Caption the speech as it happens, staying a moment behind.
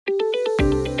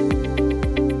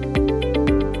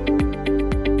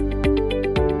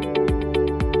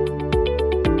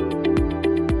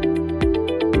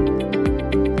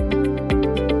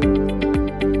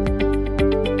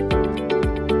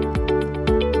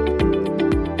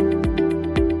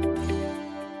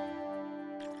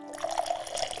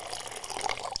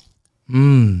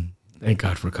Thank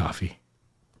God for coffee.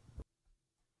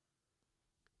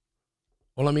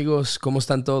 Hola amigos, ¿cómo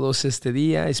están todos este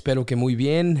día? Espero que muy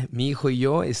bien. Mi hijo y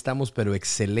yo estamos pero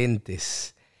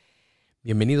excelentes.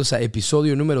 Bienvenidos a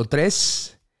episodio número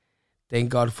 3.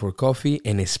 Thank God for coffee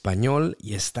en español.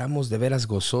 Y estamos de veras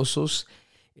gozosos.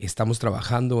 Estamos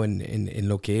trabajando en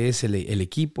lo que es el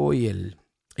equipo y el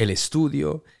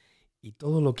estudio. Y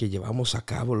todo lo que llevamos a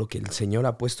cabo, lo que el Señor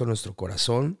ha puesto en nuestro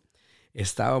corazón.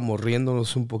 Estábamos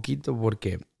riéndonos un poquito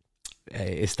porque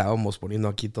estábamos poniendo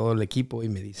aquí todo el equipo y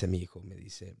me dice mi hijo,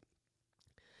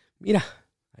 mira,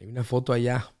 hay una foto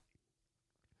allá.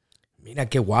 Mira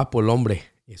qué guapo el hombre.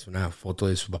 Es una foto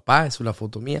de su papá, es una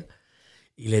foto mía.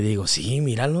 Y le digo, sí,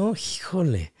 míralo,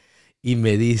 híjole. Y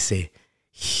me dice,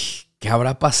 ¿qué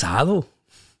habrá pasado?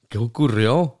 ¿Qué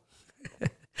ocurrió?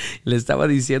 Le estaba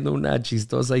diciendo una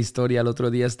chistosa historia. El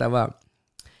otro día estaba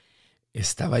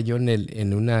yo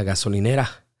en una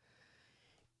gasolinera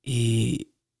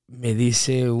y me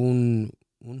dice un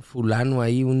fulano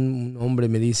ahí, un hombre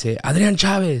me dice, Adrián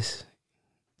Chávez.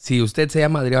 Si usted se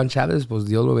llama Adrián Chávez, pues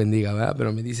Dios lo bendiga, ¿verdad?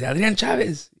 Pero me dice, Adrián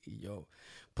Chávez. Y yo,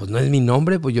 pues no es mi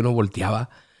nombre, pues yo no volteaba.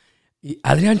 Y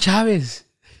Adrián Chávez.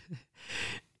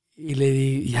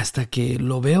 Y hasta que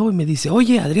lo veo y me dice,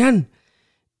 oye, Adrián.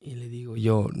 Y le digo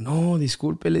yo, no,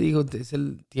 disculpe, le digo,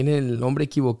 tiene el nombre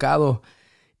equivocado.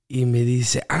 Y me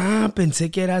dice,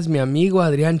 pensé que eras mi amigo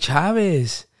Adrián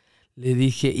Chávez. Le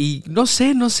dije, y no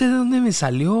sé de dónde me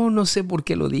salió, no sé por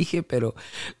qué lo dije, pero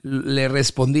le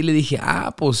respondí, le dije,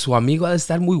 pues su amigo ha de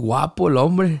estar muy guapo el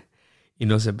hombre. Y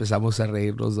nos empezamos a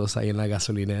reír los dos ahí en la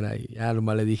gasolinera. Y ya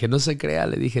nomás le dije, no se crea,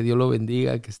 le dije, Dios lo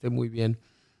bendiga, que esté muy bien.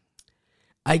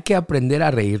 Hay que aprender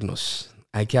a reírnos,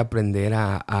 hay que aprender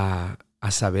a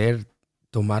saber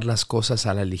tomar las cosas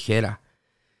a la ligera,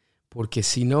 porque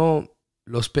si no,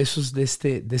 los pesos de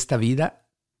esta vida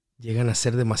llegan a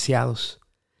ser demasiados.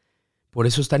 Por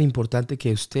eso es tan importante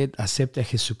que usted acepte a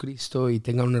Jesucristo y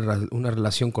tenga una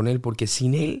relación con Él, porque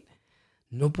sin Él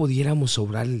no pudiéramos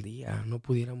sobrar el día, no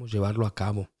pudiéramos llevarlo a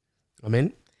cabo.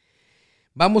 Amén.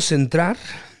 Vamos a entrar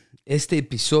este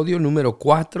episodio número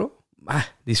 4.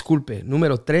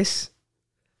 Número 3.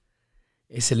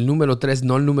 Es el número 3,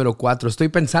 no el número 4. Estoy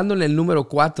pensando en el número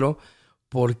 4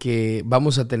 porque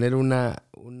vamos a tener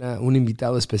un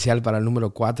invitado especial para el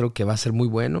número 4 que va a ser muy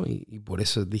bueno y por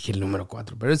eso dije el número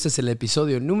 4. Pero este es el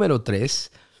episodio número 3.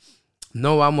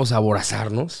 No vamos a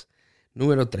aborazarnos.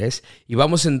 Número 3. Y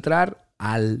vamos a entrar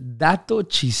al dato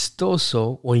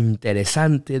chistoso o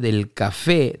interesante del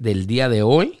café del día de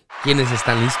hoy. ¿Quiénes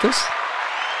están listos?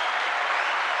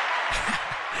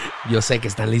 Yo sé que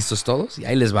están listos todos y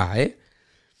ahí les va,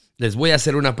 Les voy a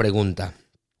hacer una pregunta.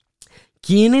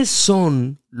 ¿Quiénes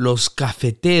son los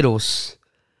cafeteros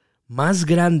más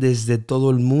grandes de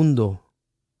todo el mundo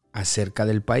acerca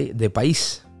del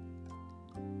país?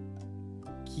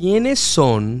 ¿Quiénes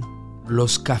son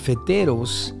los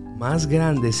cafeteros más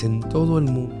grandes en todo el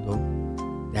mundo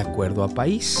de acuerdo a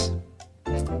país?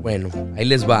 Bueno, ahí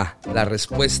les va. La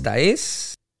respuesta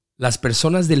es las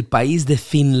personas del país de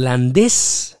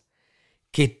finlandés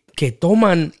que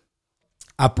toman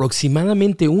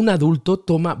aproximadamente un adulto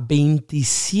toma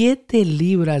 27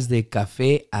 libras de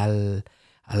café al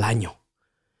año.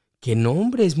 Que no,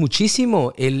 hombre, es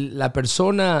muchísimo. El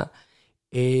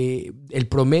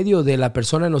promedio de la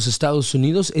persona en los Estados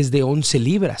Unidos es de 11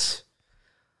 libras.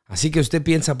 Así que usted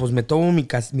piensa, pues me tomo mi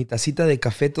tacita de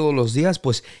café todos los días.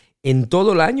 Pues en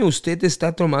todo el año usted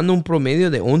está tomando un promedio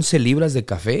de 11 libras de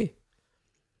café.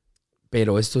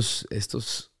 Pero estas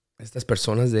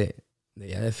personas de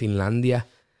allá de Finlandia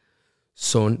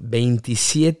son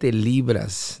 27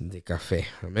 libras de café.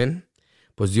 Amén.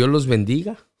 Pues Dios los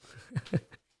bendiga.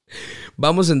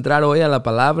 Vamos a entrar hoy a la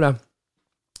palabra.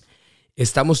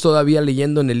 Estamos todavía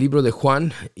leyendo en el libro de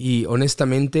Juan y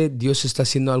honestamente Dios está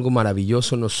haciendo algo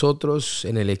maravilloso en nosotros,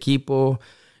 en el equipo,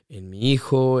 en mi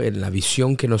hijo, en la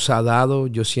visión que nos ha dado.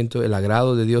 Yo siento el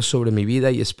agrado de Dios sobre mi vida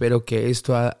y espero que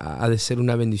esto ha de ser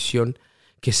una bendición,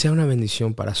 que sea una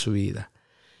bendición para su vida.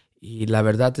 Y la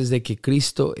verdad es de que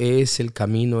Cristo es el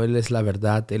camino, Él es la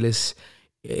verdad, Él es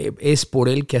por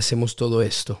Él que hacemos todo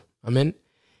esto. Amén.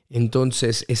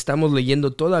 Entonces, estamos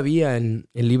leyendo todavía en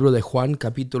el libro de Juan,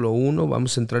 capítulo 1.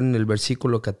 Vamos a entrar en el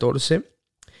versículo 14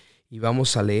 y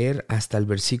vamos a leer hasta el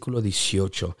versículo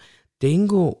 18.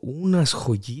 Tengo unas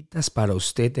joyitas para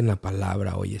usted en la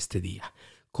palabra hoy este día.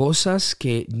 Cosas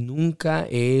que nunca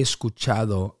he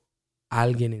escuchado a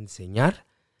alguien enseñar.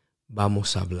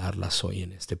 Vamos a hablarlas hoy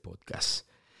en este podcast.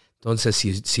 Entonces,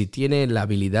 si tiene la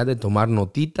habilidad de tomar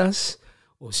notitas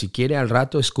o si quiere al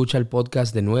rato escucha el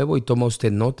podcast de nuevo y toma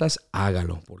usted notas,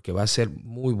 hágalo porque va a ser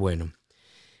muy bueno.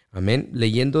 Amén.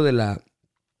 Leyendo de la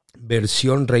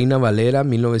versión Reina Valera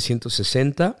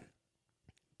 1960,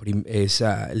 es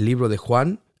el libro de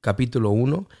Juan, capítulo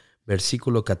 1,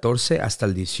 versículo 14 hasta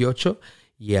el 18,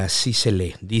 y así se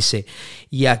lee. Dice,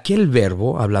 y aquel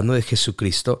verbo, hablando de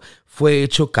Jesucristo, fue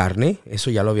hecho carne,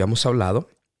 eso ya lo habíamos hablado,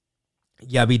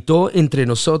 y habitó entre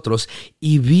nosotros,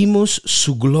 y vimos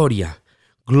su gloria,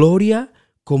 gloria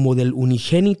como del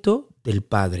unigénito del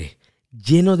Padre,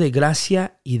 lleno de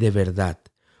gracia y de verdad.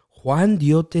 Juan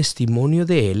dio testimonio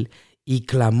de él y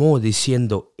clamó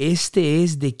diciendo, este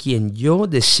es de quien yo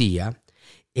decía,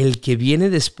 el que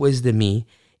viene después de mí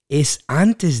es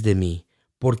antes de mí,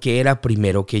 porque era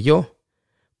primero que yo.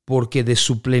 Porque de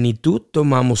su plenitud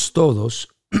tomamos todos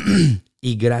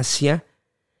y gracia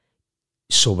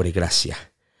sobre gracia.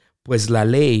 Pues la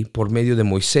ley por medio de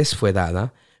Moisés fue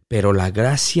dada, pero la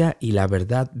gracia y la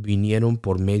verdad vinieron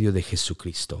por medio de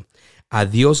Jesucristo. A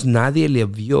Dios nadie le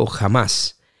vio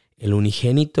jamás. El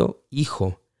unigénito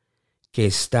Hijo que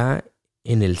está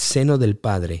en el seno del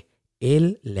Padre,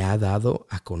 Él le ha dado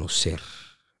a conocer.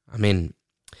 Amén.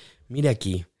 Mire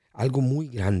aquí, algo muy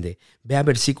grande. Vea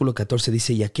versículo 14,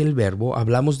 dice, y aquel verbo,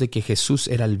 hablamos de que Jesús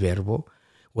era el verbo,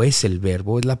 o es el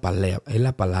verbo, es la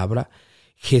palabra.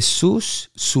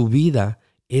 Jesús, su vida,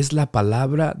 es la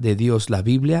palabra de Dios, la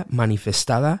Biblia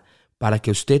manifestada para que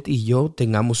usted y yo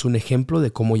tengamos un ejemplo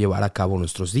de cómo llevar a cabo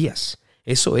nuestros días.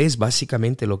 Eso es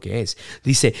básicamente lo que es.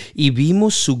 Dice, y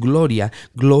vimos su gloria,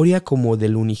 gloria como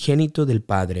del unigénito del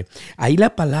Padre. Ahí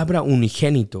la palabra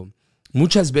unigénito,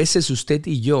 muchas veces usted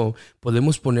y yo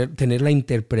podemos tener la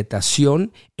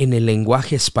interpretación en el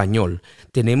lenguaje español.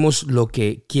 Tenemos lo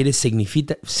que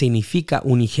significa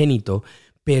unigénito,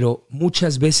 pero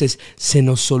muchas veces se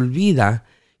nos olvida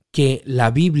que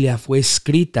la Biblia fue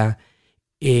escrita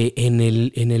en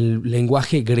el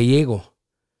lenguaje griego,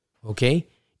 ¿ok?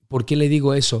 ¿Por qué le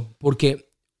digo eso?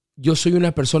 Porque yo soy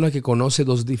una persona que conoce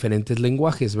dos diferentes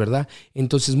lenguajes, ¿verdad?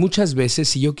 Entonces muchas veces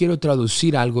si yo quiero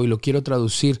traducir algo y lo quiero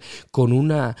traducir con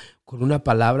una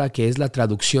palabra que es la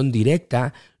traducción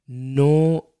directa,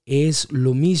 no es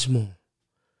lo mismo.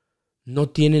 No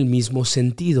tiene el mismo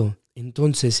sentido.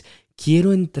 Entonces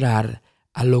quiero entrar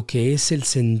a lo que es el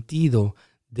sentido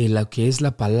de lo que es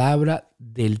la palabra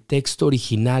del texto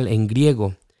original en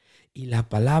griego. Y la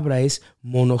palabra es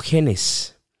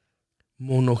monogenes.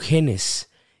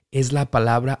 Monogenes es la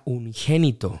palabra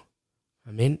unigénito.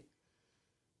 Amén.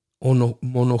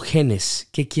 Monogenes.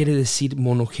 ¿Qué quiere decir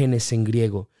monogenes en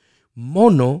griego?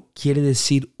 Mono quiere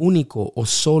decir único o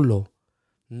solo.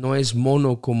 No es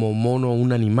mono como mono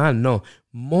un animal, no.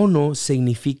 Mono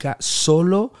significa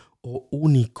solo o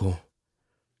único.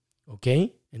 ¿Ok?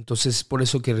 Entonces por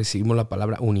eso que recibimos la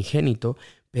palabra unigénito,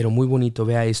 pero muy bonito,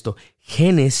 vea esto.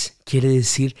 Genes quiere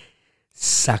decir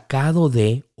sacado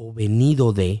de, o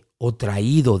venido de, o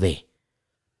traído de.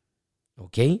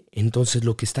 ¿Ok? Entonces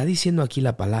lo que está diciendo aquí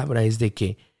la palabra es de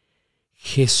que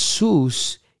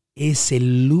Jesús es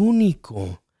el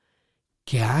único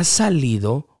que ha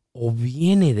salido o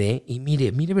viene de, y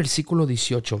mire versículo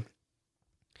 18.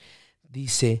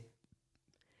 Dice,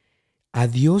 a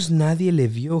Dios nadie le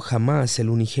vio jamás, el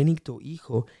unigénito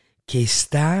Hijo que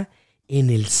está en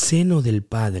el seno del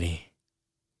Padre.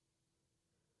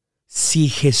 Si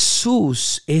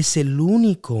Jesús es el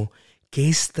único que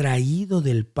es traído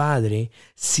del Padre,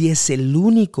 si es el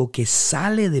único que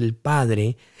sale del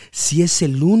Padre, si es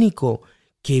el único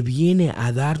que viene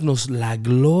a darnos la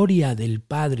gloria del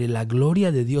Padre, la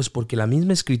gloria de Dios, porque la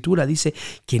misma Escritura dice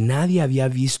que nadie había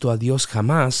visto a Dios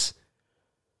jamás,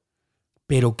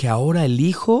 pero que ahora el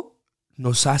Hijo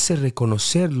nos hace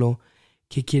reconocerlo.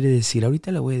 ¿Qué quiere decir?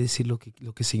 Ahorita le voy a decir lo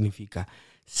que significa.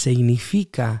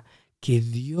 Significa que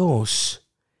Dios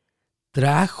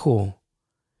trajo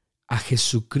a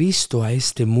Jesucristo a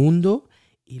este mundo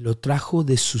y lo trajo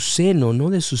de su seno,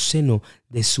 no de su seno,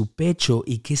 de su pecho.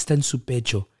 ¿Y qué está en su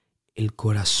pecho? El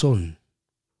corazón.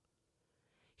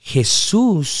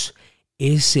 Jesús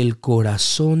es el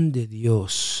corazón de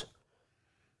Dios.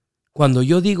 Cuando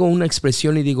yo digo una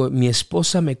expresión y digo, mi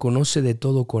esposa me conoce de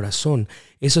todo corazón,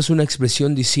 eso es una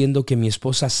expresión diciendo que mi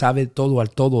esposa sabe todo al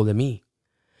todo de mí.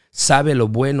 Sabe lo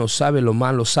bueno, sabe lo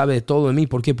malo, sabe de todo de mí.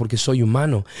 ¿Por qué? Porque soy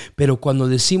humano. Pero cuando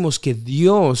decimos que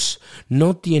Dios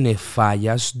no tiene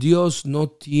fallas, Dios no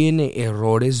tiene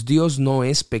errores, Dios no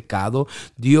es pecado,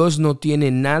 Dios no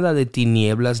tiene nada de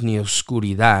tinieblas ni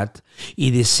oscuridad,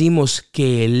 y decimos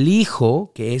que el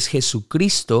Hijo, que es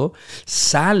Jesucristo,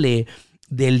 sale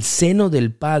del seno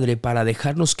del Padre para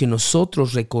dejarnos que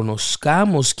nosotros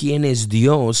reconozcamos quién es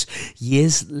Dios, y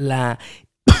es la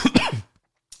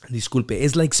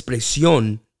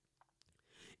expresión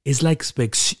es la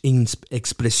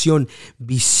expresión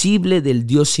visible del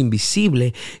Dios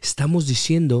invisible, estamos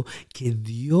diciendo que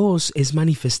Dios es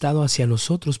manifestado hacia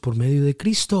nosotros por medio de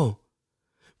Cristo.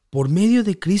 Por medio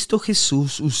de Cristo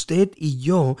Jesús, usted y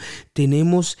yo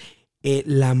tenemos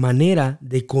la manera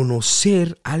de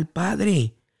conocer al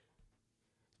Padre.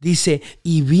 Dice,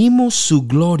 y vimos su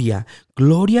gloria,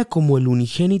 gloria como el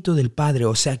unigénito del Padre,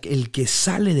 o sea, el que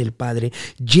sale del Padre,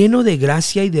 lleno de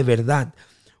gracia y de verdad.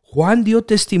 Juan dio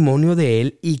testimonio de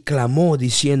él y clamó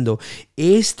diciendo,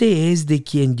 este es de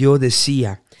quien yo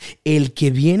decía, el que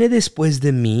viene después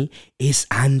de mí es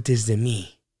antes de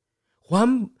mí.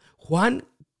 Juan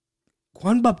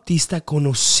Bautista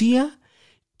conocía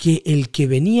que el que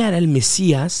venía era el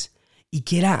Mesías y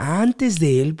que era antes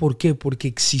de él. ¿Por qué? Porque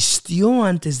existió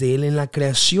antes de él en la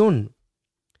creación.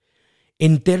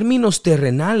 En términos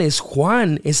terrenales,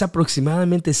 Juan es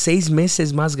aproximadamente 6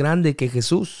 meses más grande que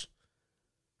Jesús.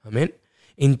 Amén.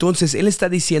 Entonces él está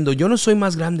diciendo, yo no soy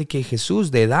más grande que Jesús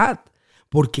de edad,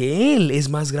 porque él es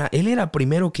más grande, él era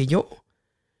primero que yo.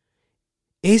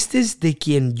 Este es de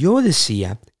quien yo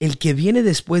decía, el que viene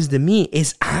después de mí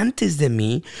es antes de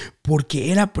mí,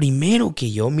 porque era primero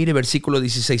que yo. Mire versículo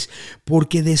 16,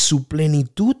 porque de su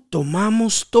plenitud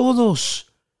tomamos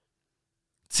todos.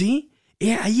 ¿Sí?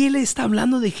 Ahí él está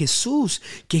hablando de Jesús,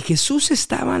 que Jesús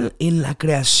estaba en la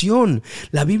creación.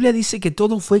 La Biblia dice que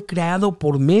todo fue creado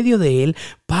por medio de él,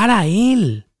 para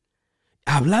él.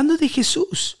 Hablando de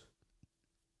Jesús.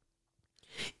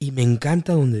 Y me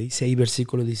encanta donde dice ahí,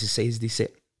 versículo 16,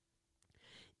 dice,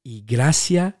 y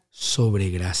gracia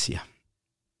sobre gracia.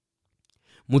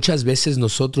 Muchas veces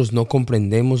nosotros no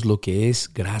comprendemos lo que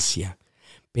es gracia.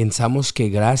 Pensamos que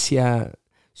gracia,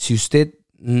 si usted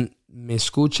me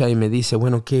escucha y me dice,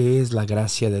 bueno, ¿qué es la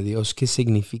gracia de Dios? ¿Qué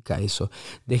significa eso?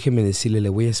 Déjeme decirle, le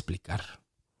voy a explicar.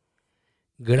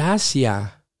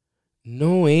 Gracia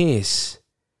no es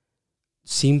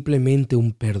simplemente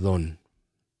un perdón.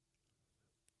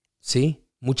 ¿Sí?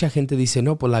 Mucha gente dice,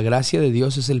 no, pues la gracia de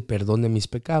Dios es el perdón de mis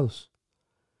pecados.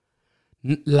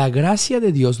 La gracia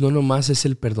de Dios no nomás es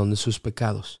el perdón de sus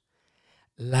pecados.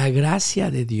 La gracia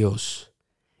de Dios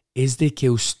es de que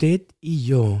usted y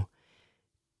yo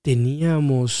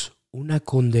teníamos una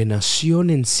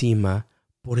condenación encima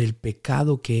por el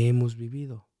pecado que hemos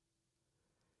vivido.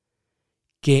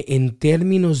 Que en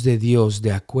términos de Dios,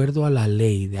 de acuerdo a la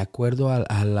ley, de acuerdo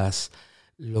a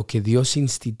lo que Dios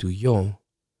instituyó,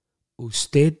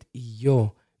 usted y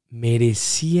yo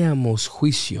merecíamos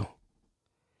juicio.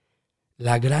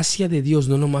 La gracia de Dios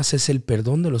no nomás es el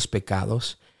perdón de los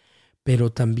pecados,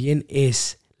 pero también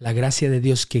es la gracia de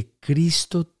Dios que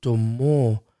Cristo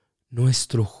tomó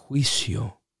nuestro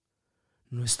juicio,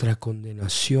 nuestra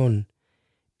condenación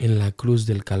en la cruz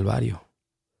del Calvario.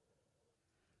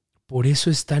 Por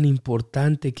eso es tan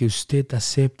importante que usted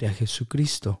acepte a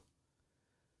Jesucristo.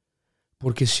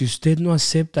 Porque si usted no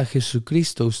acepta a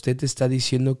Jesucristo, usted está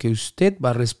diciendo que usted va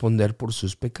a responder por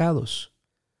sus pecados.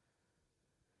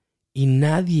 Y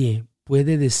nadie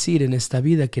puede decir en esta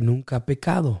vida que nunca ha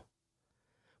pecado,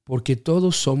 porque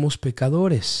todos somos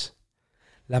pecadores.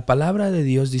 La palabra de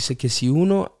Dios dice que si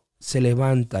uno se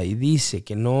levanta y dice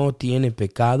que no tiene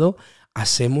pecado,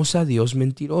 hacemos a Dios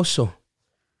mentiroso.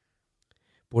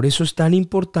 Por eso es tan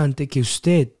importante que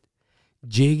usted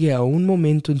llegue a un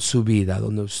momento en su vida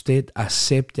donde usted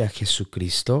acepte a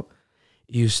Jesucristo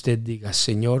y usted diga,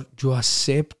 Señor, yo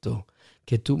acepto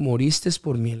que tú moriste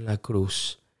por mí en la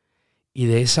cruz y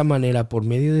de esa manera, por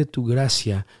medio de tu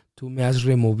gracia, tú me has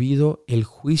removido el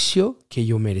juicio que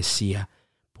yo merecía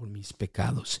por mis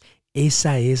pecados.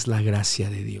 Esa es la gracia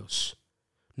de Dios.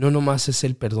 No nomás es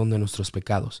el perdón de nuestros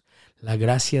pecados. La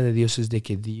gracia de Dios es de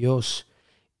que Dios,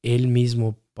 Él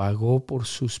mismo, pagó por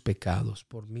sus pecados,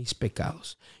 por mis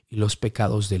pecados y los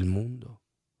pecados del mundo.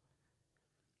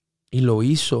 Y lo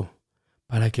hizo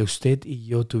para que usted y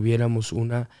yo tuviéramos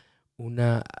una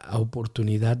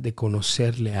oportunidad de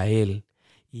conocerle a Él.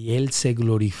 Y Él se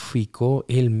glorificó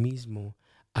Él mismo,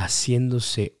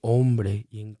 haciéndose hombre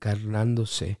y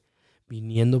encarnándose,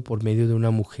 viniendo por medio de una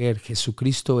mujer.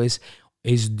 Jesucristo es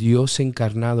Dios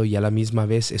encarnado y a la misma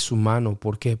vez es humano.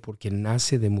 ¿Por qué? Porque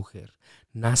nace de mujer.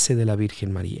 Nace de la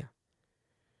Virgen María.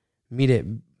 Mire,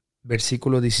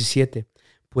 versículo 17.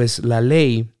 Pues la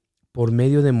ley por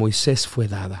medio de Moisés fue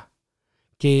dada.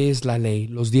 ¿Qué es la ley?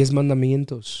 Los 10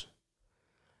 mandamientos.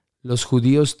 Los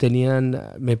judíos tenían,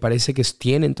 me parece que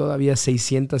tienen todavía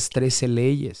 613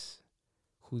 leyes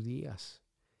judías.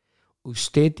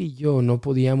 Usted y yo no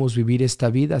podíamos vivir esta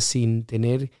vida sin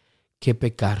tener que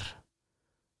pecar.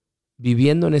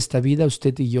 Viviendo en esta vida,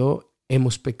 usted y yo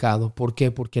hemos pecado. ¿Por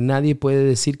qué? Porque nadie puede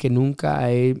decir que nunca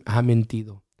ha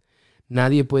mentido.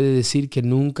 Nadie puede decir que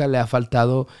nunca le ha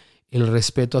faltado el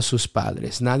respeto a sus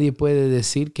padres. Nadie puede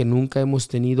decir que nunca hemos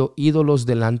tenido ídolos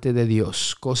delante de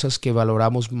Dios, cosas que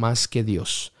valoramos más que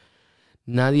Dios.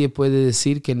 Nadie puede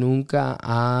decir que nunca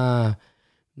ha,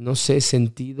 no sé,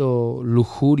 sentido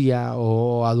lujuria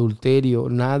o adulterio.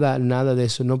 Nada de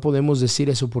eso. No podemos decir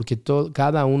eso porque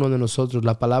cada uno de nosotros,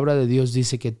 la palabra de Dios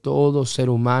dice que todo ser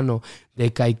humano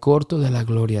decae corto de la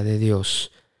gloria de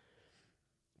Dios.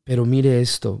 Pero mire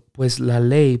esto, pues la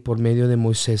ley por medio de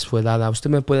Moisés fue dada. Usted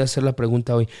me puede hacer la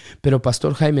pregunta hoy, pero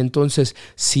Pastor Jaime, entonces,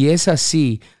 si es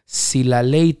así, si la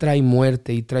ley trae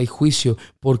muerte y trae juicio,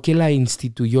 ¿por qué la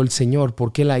instituyó el Señor?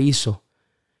 ¿Por qué la hizo?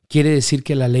 ¿Quiere decir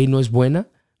que la ley no es buena?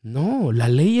 No, la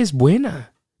ley es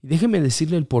buena. Déjeme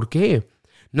decirle el por qué.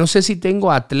 No sé si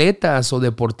tengo atletas o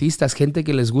deportistas, gente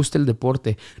que les gusta el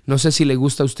deporte. No sé si le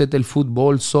gusta a usted el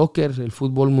fútbol, soccer, el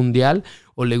fútbol mundial,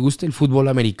 o le gusta el fútbol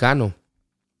americano,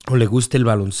 o le gusta el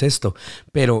baloncesto.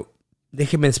 Pero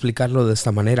déjeme explicarlo de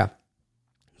esta manera.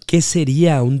 ¿Qué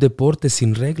sería un deporte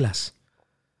sin reglas?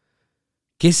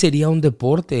 ¿Qué sería un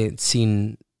deporte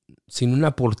sin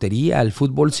una portería? El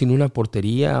fútbol sin una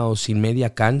portería, o sin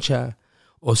media cancha,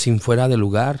 o sin fuera de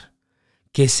lugar.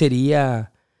 ¿Qué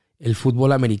sería el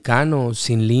fútbol americano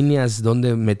sin líneas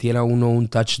donde metiera uno un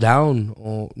touchdown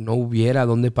o no hubiera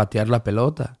donde patear la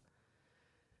pelota?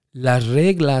 Las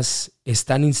reglas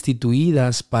están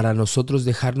instituidas para nosotros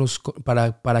dejarnos,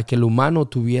 para que el humano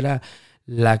tuviera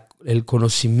el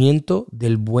conocimiento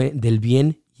del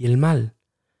bien y el mal.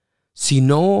 Si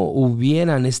no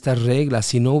hubieran estas reglas,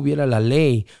 si no hubiera la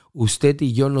ley, usted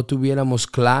y yo no tuviéramos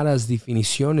claras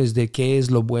definiciones de qué es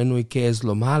lo bueno y qué es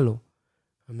lo malo.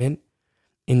 Amén.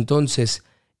 Entonces,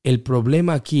 el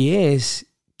problema aquí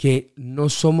es que no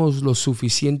somos lo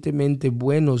suficientemente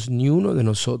buenos, ni uno de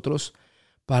nosotros,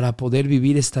 para poder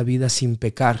vivir esta vida sin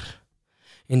pecar.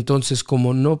 Entonces,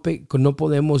 como no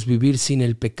podemos vivir sin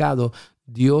el pecado,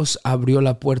 Dios abrió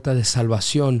la puerta de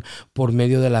salvación por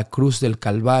medio de la cruz del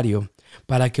Calvario,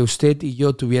 para que usted y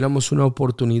yo tuviéramos una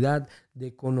oportunidad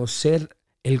de conocer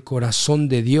el corazón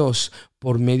de Dios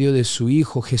por medio de su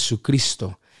Hijo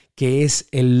Jesucristo, que es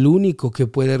el único que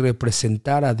puede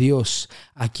representar a Dios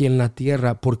aquí en la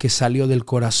tierra, porque salió del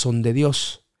corazón de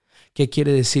Dios. ¿Qué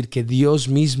quiere decir? Que Dios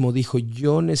mismo dijo: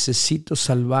 yo necesito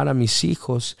salvar a mis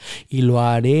hijos y lo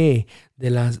haré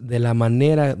de la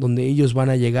manera donde ellos van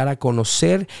a llegar a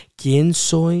conocer quién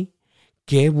soy,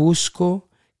 qué busco,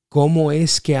 cómo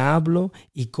es que hablo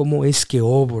y cómo es que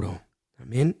obro.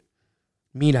 Amén.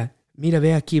 Mira,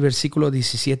 ve aquí versículo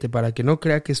 17 para que no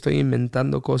crea que estoy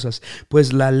inventando cosas.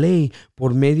 Pues la ley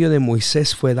por medio de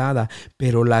Moisés fue dada,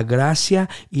 pero la gracia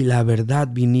y la verdad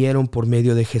vinieron por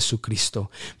medio de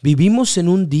Jesucristo. Vivimos en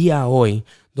un día hoy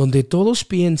donde todos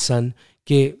piensan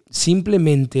que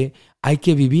simplemente hay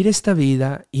que vivir esta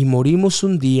vida y morimos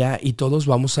un día y todos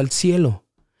vamos al cielo.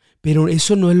 Pero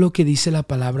eso no es lo que dice la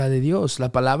palabra de Dios.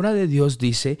 La palabra de Dios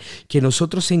dice que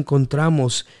nosotros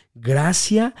encontramos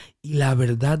gracia y la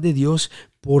verdad de Dios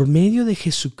por medio de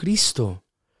Jesucristo.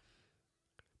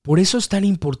 Por eso es tan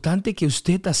importante que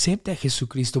usted acepte a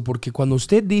Jesucristo, porque cuando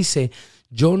usted dice: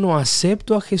 yo no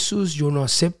acepto a Jesús, yo no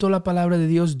acepto la palabra de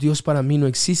Dios, Dios para mí no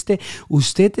existe,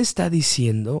 usted está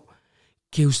diciendo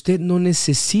que usted no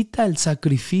necesita el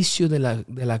sacrificio de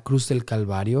la cruz del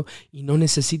Calvario y no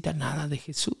necesita nada de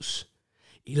Jesús.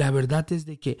 Y la verdad es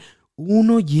de que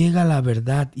uno llega a la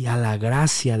verdad y a la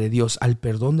gracia de Dios, al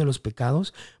perdón de los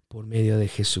pecados, por medio de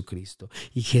Jesucristo.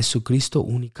 Y Jesucristo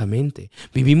únicamente.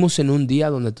 Vivimos en un día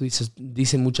donde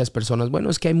dicen muchas personas: bueno,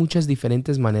 es que hay muchas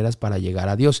diferentes maneras para llegar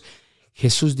a Dios.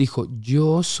 Jesús dijo: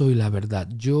 yo soy la verdad,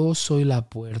 yo soy la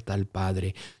puerta al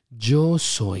Padre, yo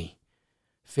soy.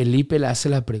 Felipe le hace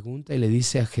la pregunta y le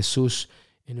dice a Jesús,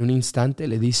 en un instante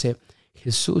le dice: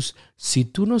 Jesús, si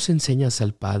tú nos enseñas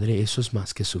al Padre, eso es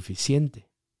más que suficiente.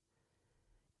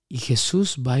 Y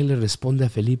Jesús va y le responde a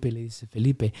Felipe y le dice: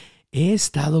 Felipe, ¿he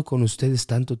estado con ustedes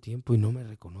tanto tiempo y no me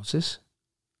reconoces?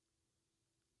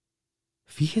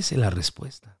 Fíjese la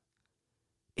respuesta.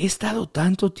 He estado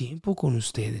tanto tiempo con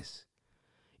ustedes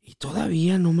y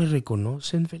todavía no me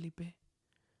reconocen, Felipe.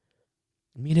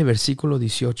 Mire versículo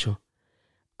 18.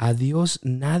 A Dios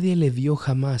nadie le vio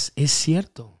jamás. Es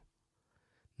cierto.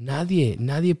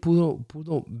 Nadie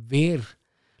pudo ver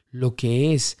lo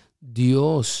que es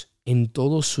Dios en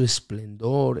todo su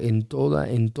esplendor, en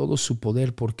todo su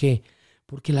poder. ¿Por qué?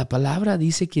 Porque la palabra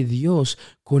dice que Dios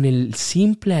con el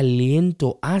simple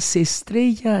aliento hace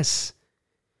estrellas.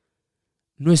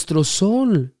 Nuestro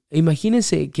sol.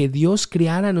 Imagínense que Dios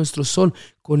creara nuestro sol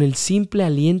con el simple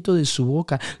aliento de su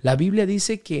boca. La Biblia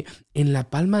dice que en la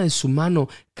palma de su mano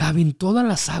caben todas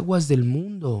las aguas del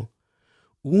mundo.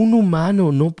 un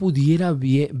humano no pudiera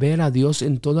ver a Dios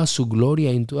en toda su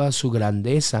gloria, en toda su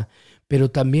grandeza. Pero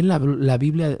también la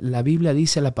Biblia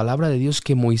dice, la palabra de Dios,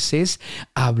 que Moisés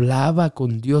hablaba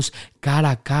con Dios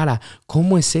cara a cara.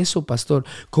 ¿Cómo es eso, pastor?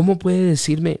 ¿Cómo puede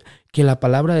decirme que la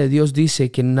palabra de Dios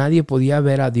dice que nadie podía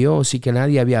ver a Dios y que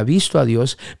nadie había visto a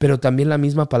Dios, pero también la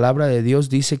misma palabra de Dios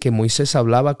dice que Moisés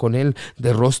hablaba con él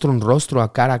de rostro en rostro,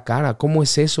 a cara? ¿Cómo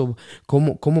es eso?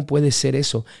 ¿Cómo puede ser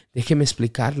eso? Déjeme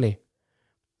explicarle.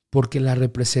 Porque la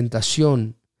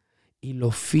representación y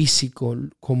lo físico,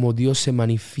 como Dios se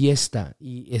manifiesta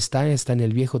y está en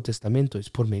el Viejo Testamento, es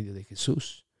por medio de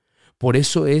Jesús. Por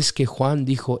eso es que Juan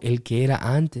dijo, el que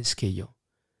era antes que yo,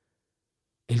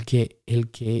 el que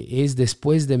es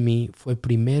después de mí, fue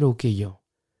primero que yo.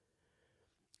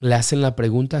 Le hacen la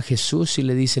pregunta a Jesús y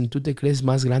le dicen, ¿tú te crees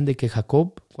más grande que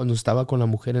Jacob cuando estaba con la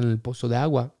mujer en el pozo de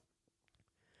agua?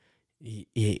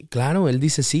 Y claro, él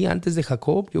dice, sí, antes de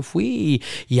Jacob yo fui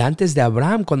y antes de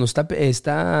Abraham, cuando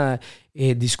está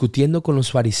discutiendo con los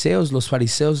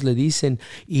fariseos le dicen,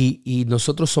 y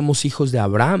nosotros somos hijos de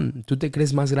Abraham, ¿tú te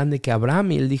crees más grande que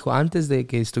Abraham? Y él dijo, antes de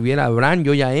que estuviera Abraham,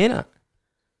 yo ya era.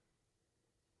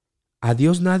 A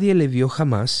Dios nadie le vio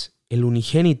jamás, el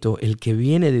unigénito, el que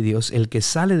viene de Dios, el que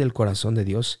sale del corazón de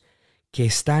Dios, que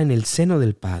está en el seno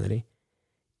del Padre,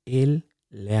 Él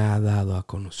le ha dado a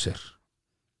conocer.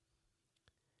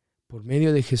 Por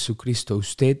medio de Jesucristo,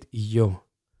 usted y yo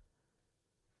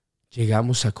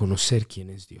llegamos a conocer quién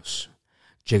es Dios.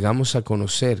 Llegamos a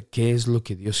conocer qué es lo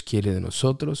que Dios quiere de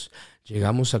nosotros.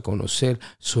 Llegamos a conocer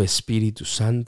su Espíritu Santo.